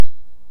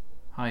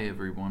Hi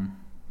everyone,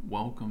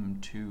 welcome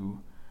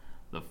to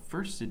the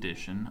first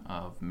edition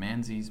of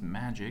Manze's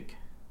Magic.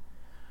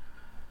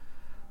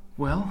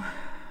 Well,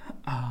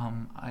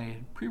 I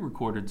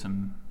pre-recorded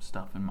some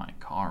stuff in my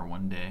car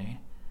one day,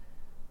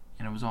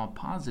 and it was all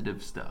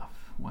positive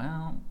stuff.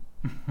 Well,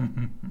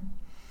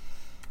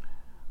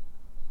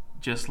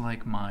 just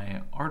like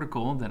my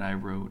article that I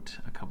wrote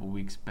a couple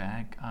weeks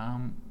back,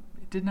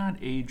 it did not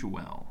age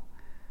well,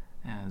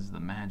 as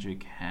the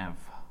Magic have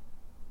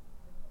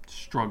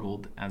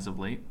struggled as of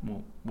late.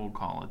 We'll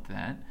call it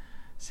that.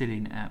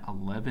 Sitting at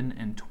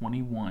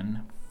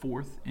 11-21,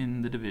 fourth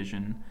in the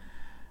division.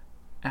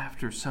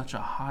 After such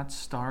a hot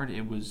start,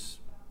 it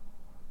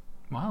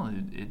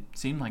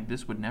seemed like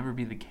this would never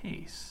be the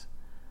case.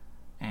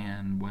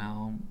 And,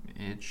 well,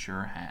 it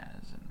sure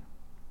has. And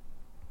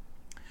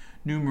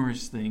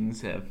numerous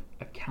things have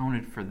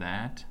accounted for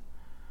that,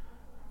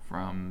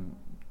 from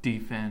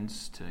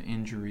defense to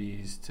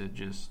injuries to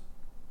just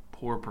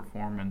poor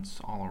performance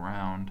all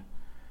around.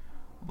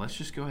 Let's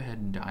just go ahead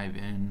and dive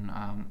in.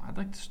 I'd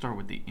like to start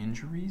with the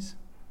injuries.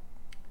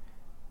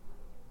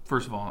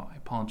 First of all, I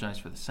apologize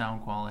for the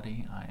sound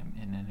quality. I am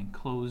in an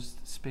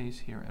enclosed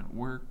space here at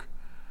work.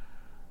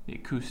 The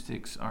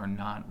acoustics are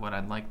not what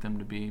I'd like them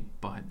to be,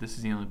 but this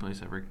is the only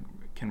place I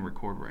can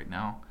record right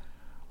now.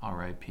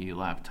 RIP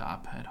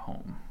laptop at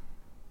home.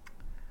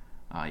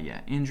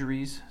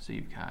 Injuries. So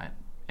you've got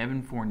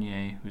Evan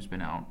Fournier, who's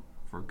been out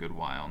for a good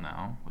while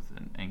now with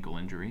an ankle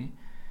injury.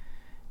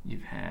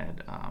 You've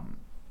had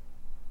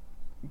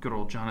good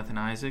old Jonathan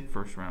Isaac,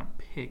 first round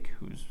pick,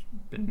 who's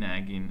been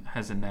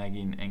has a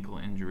nagging ankle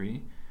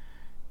injury.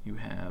 You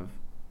have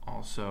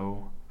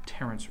also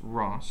Terrence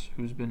Ross,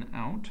 who's been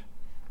out.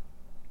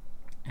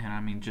 And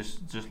I mean,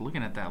 just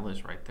looking at that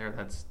list right there,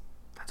 that's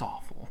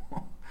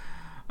awful.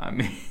 I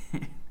mean,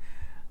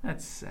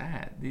 that's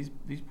sad. These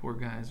poor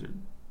guys are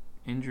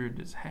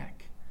injured as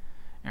heck.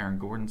 Aaron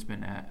Gordon's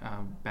been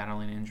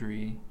battling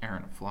injury.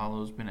 Aaron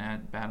Aflalo's been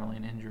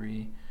battling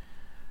injury.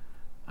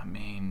 I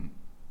mean,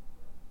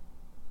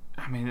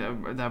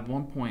 at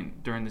one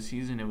point during the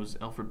season, it was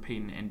Elfrid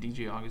Payton and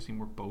DJ Augustine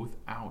were both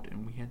out,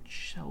 and we had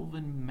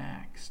Shelvin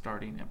Mack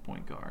starting at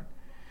point guard.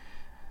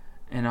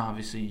 And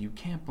obviously, you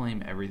can't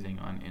blame everything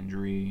on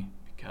injury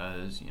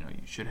because, you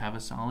should have a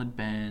solid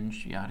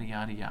bench, yada,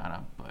 yada,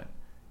 yada. But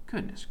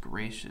goodness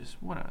gracious,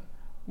 what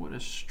a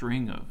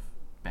string of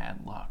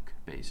bad luck,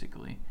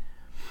 basically.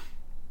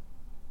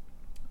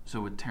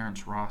 So with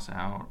Terrence Ross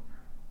out,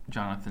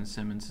 Jonathan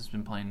Simmons has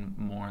been playing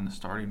more in the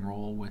starting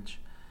role, which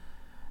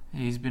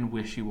he's been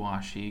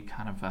wishy-washy,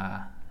 kind of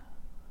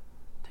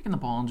taking the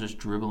ball and just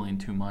dribbling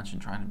too much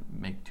and trying to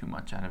make too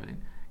much out of it.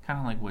 Kind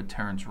of like what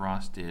Terrence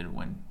Ross did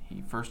when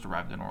he first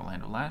arrived in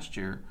Orlando last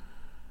year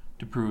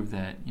to prove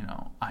that,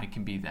 I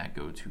can be that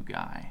go-to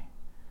guy.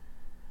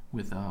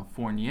 With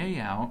Fournier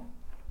out,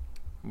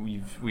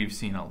 we've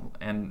seen,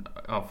 and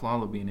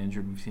Flalo being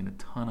injured, we've seen a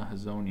ton of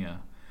Hazonia,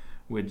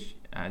 which,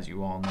 as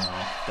you all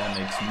know, that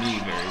makes me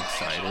very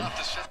excited.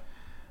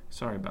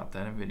 Sorry about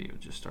that, a video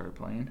just started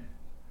playing.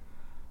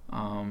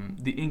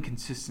 The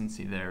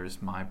inconsistency there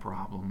is my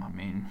problem. I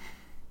mean,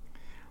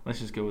 let's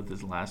just go with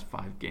his last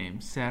 5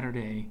 games.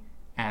 Saturday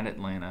at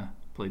Atlanta,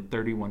 played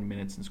 31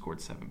 minutes and scored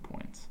 7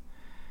 points.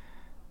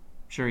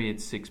 Sure, he had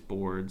 6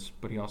 boards,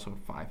 but he also had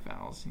 5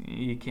 fouls.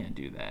 You can't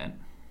do that.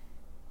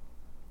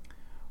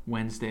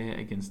 Wednesday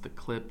against the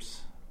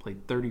Clips,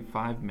 played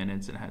 35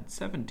 minutes and had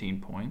 17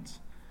 points.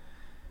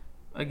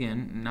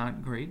 Again,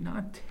 not great,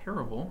 not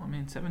terrible. I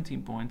mean,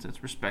 17 points,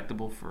 that's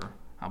respectable for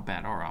how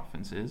bad our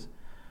offense is.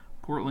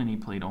 Portland, he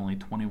played only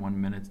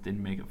 21 minutes,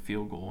 didn't make a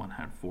field goal, and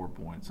had 4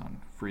 points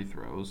on free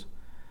throws.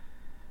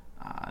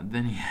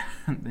 Then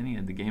he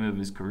had the game of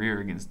his career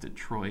against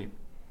Detroit.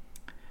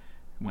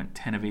 Went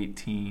 10 of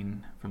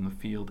 18 from the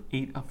field,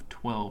 8 of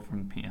 12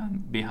 from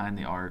behind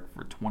the arc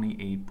for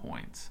 28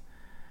 points.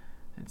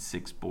 Had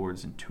 6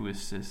 boards and 2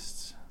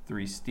 assists,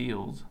 3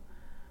 steals.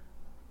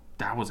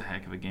 That was a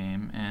heck of a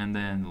game. And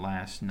then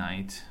last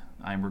night,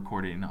 I'm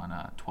recording on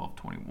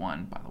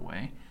 12/21, by the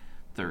way,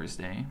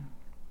 Thursday.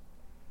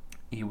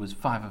 He was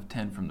 5 of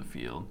 10 from the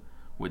field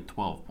with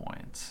 12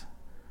 points.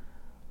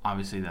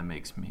 Obviously, that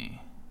makes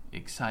me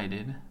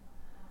excited.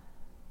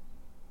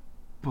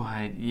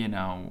 But,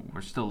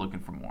 we're still looking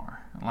for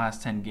more. In the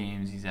last 10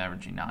 games, he's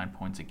averaging 9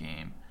 points a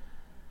game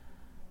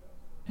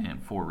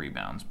and 4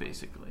 rebounds,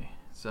 basically.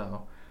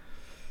 So,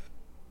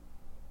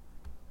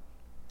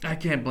 I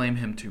can't blame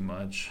him too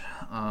much.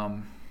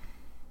 But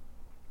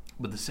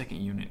the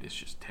second unit is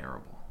just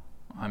terrible.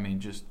 I mean,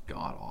 just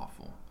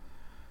god-awful.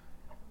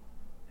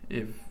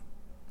 If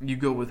you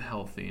go with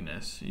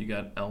healthiness, you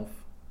got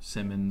Elf,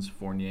 Simmons,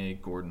 Fournier,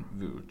 Gordon,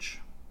 Vooch.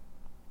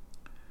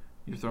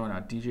 You're throwing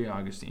out DJ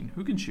Augustine,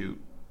 who can shoot,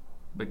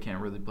 but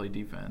can't really play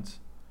defense.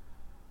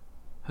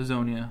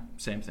 Hazonia,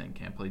 same thing,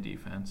 can't play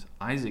defense.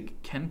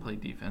 Isaac can play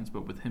defense,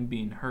 but with him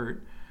being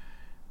hurt,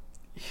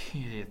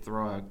 you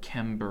throw out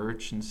Kem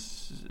Birch and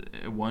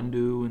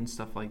Wundu and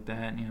stuff like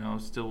that,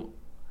 still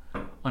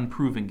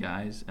unproven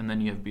guys. And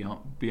then you have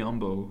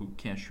Biombo, who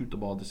can't shoot the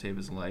ball to save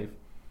his life.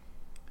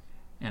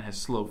 and has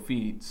slow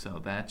feet, so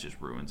that just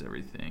ruins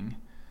everything.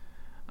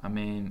 I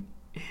mean,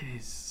 it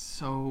is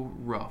so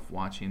rough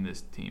watching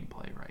this team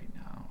play right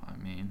now. I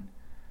mean,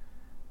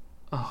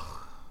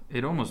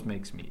 it almost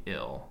makes me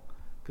ill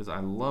because I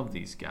love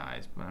these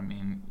guys, but I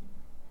mean,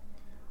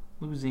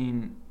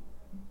 losing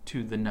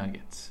to the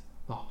Nuggets,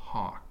 the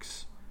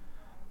Hawks,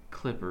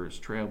 Clippers,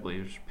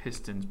 Trailblazers,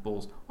 Pistons,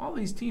 Bulls, all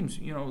these teams,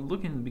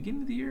 looking at the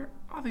beginning of the year,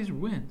 all these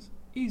wins,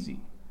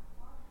 easy.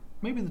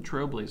 Maybe the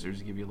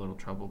Trailblazers give you a little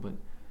trouble, but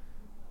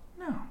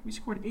no, we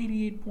scored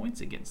 88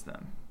 points against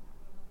them.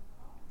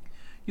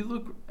 You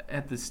look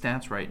at the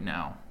stats right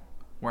now,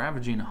 we're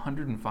averaging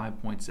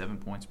 105.7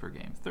 points per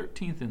game,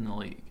 13th in the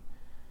league.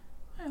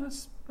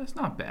 That's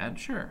not bad,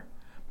 sure.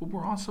 But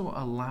we're also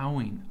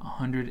allowing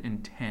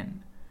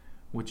 110,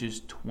 which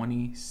is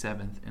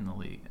 27th in the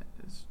league.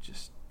 It's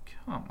just,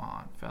 come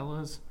on,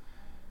 fellas.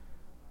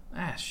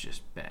 That's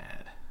just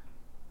bad.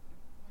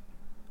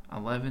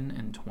 11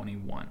 and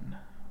 21.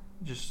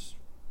 Just,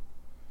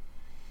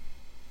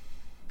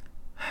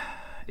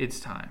 it's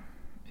time.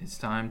 It's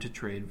time to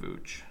trade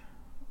Vooch.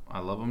 I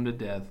love him to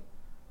death.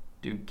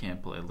 Dude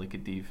can't play a lick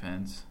of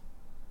defense.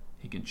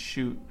 He can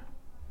shoot,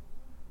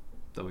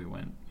 though he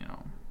went,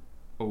 0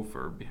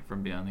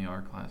 from beyond the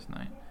arc last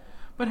night.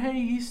 But hey,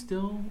 he's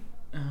still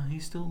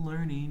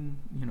learning,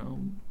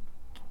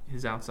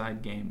 his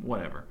outside game,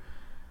 whatever.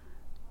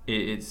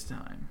 It's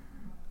time.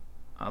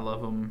 I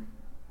love him.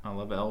 I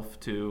love Elf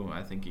too.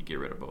 I think you get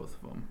rid of both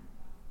of them.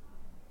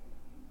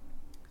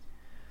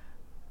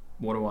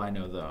 What do I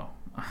know though?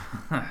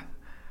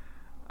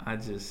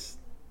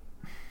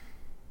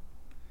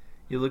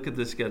 You look at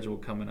the schedule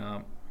coming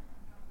up,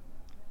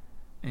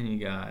 and you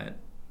got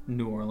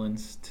New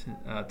Orleans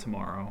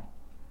tomorrow,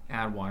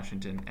 at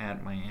Washington,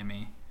 at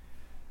Miami,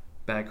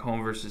 back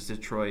home versus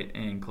Detroit,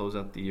 and close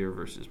out the year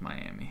versus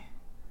Miami.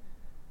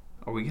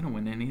 Are we going to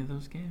win any of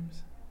those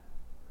games?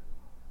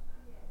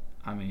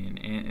 I mean,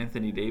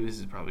 Anthony Davis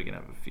is probably going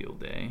to have a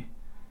field day.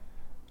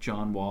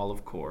 John Wall,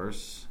 of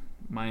course.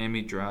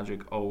 Miami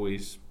Dragic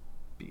always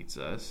beats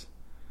us.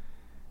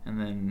 And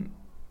then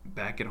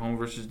back at home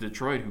versus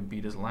Detroit, who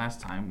beat us last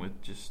time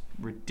with just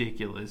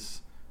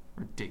ridiculous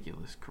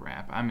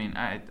crap. I mean,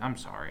 I'm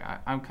sorry.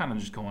 I'm kind of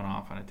just going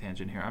off on a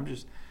tangent here.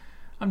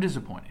 I'm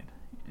disappointed.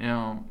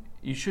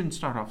 You shouldn't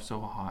start off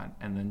so hot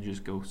and then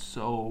just go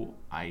so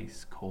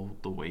ice cold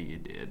the way you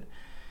did.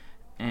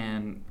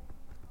 And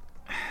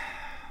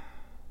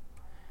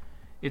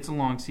it's a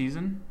long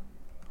season.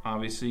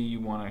 Obviously, you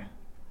want to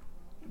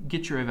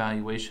get your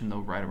evaluation, though,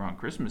 right around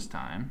Christmas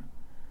time.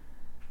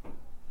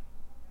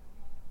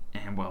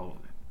 And, well,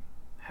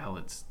 hell,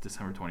 it's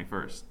December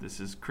 21st. This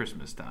is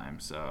Christmas time,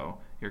 so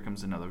here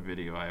comes another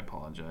video. I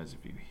apologize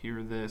if you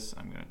hear this.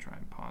 I'm going to try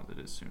and pause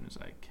it as soon as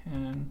I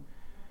can.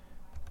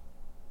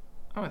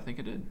 Oh, I think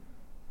I did.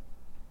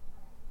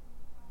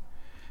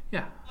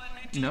 Yeah.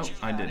 No,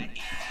 I didn't.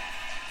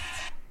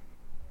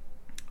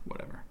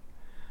 Whatever.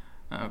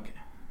 Okay.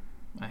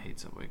 I hate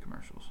Subway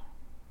commercials.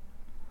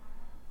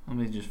 Let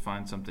me just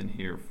find something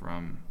here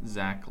from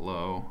Zach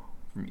Lowe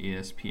from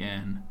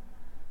ESPN.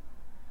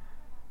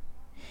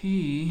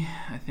 He,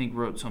 I think,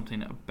 wrote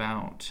something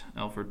about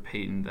Elfrid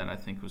Payton that I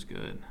think was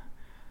good.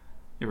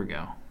 Here we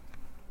go.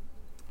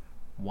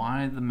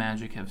 Why the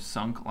Magic have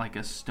sunk like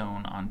a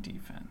stone on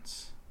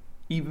defense,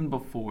 even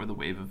before the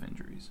wave of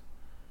injuries.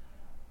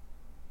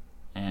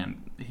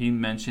 And he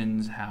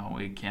mentions how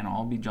it can't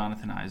all be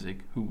Jonathan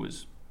Isaac, who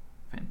was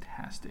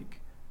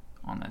fantastic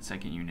on that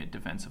second unit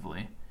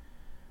defensively.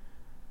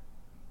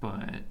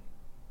 But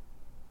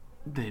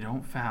they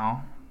don't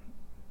foul.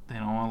 They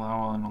don't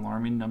allow an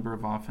alarming number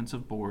of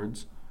offensive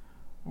boards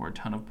or a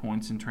ton of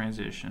points in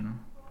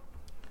transition.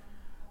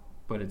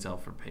 But it's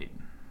Elfrid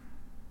Payton.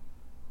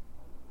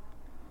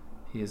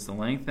 He has the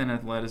length and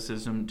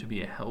athleticism to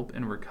be a help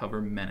and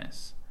recover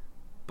menace.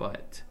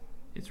 But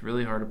it's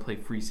really hard to play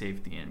free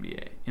safety in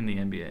the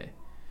NBA.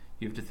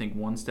 You have to think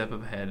one step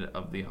ahead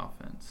of the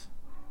offense.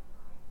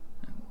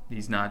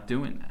 He's not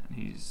doing that.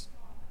 He's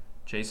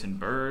chasing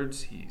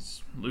birds.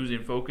 He's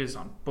losing focus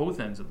on both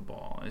ends of the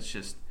ball. It's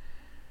just,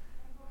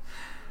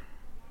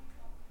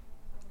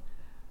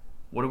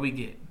 what do we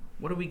get?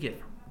 What do we get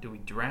from him? Do we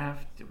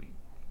draft? Do we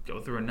go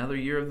through another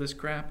year of this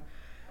crap?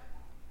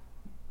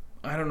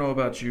 I don't know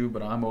about you,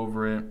 but I'm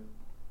over it.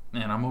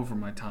 And I'm over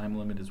my time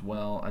limit as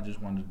well. I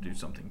just wanted to do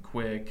something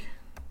quick.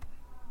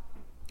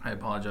 I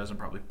apologize, I'm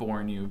probably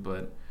boring you,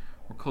 but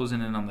we're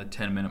closing in on the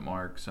 10-minute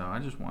mark, so I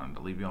just wanted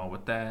to leave you all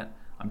with that.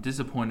 I'm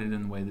disappointed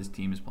in the way this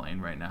team is playing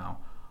right now.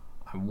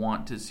 I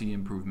want to see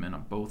improvement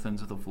on both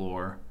ends of the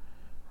floor.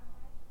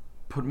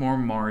 Put more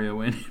Mario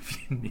in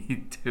if you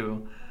need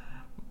to.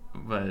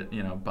 But,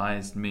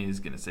 biased me is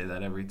going to say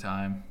that every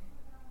time.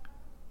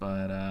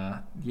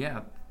 But,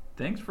 yeah,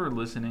 thanks for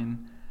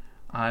listening.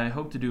 I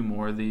hope to do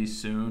more of these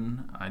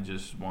soon. I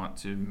just want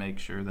to make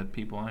sure that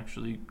people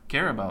actually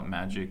care about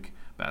Magic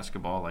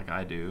basketball like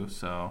I do.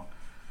 So,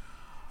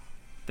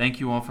 thank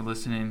you all for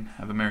listening.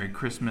 Have a Merry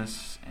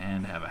Christmas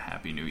and have a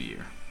Happy New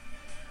Year.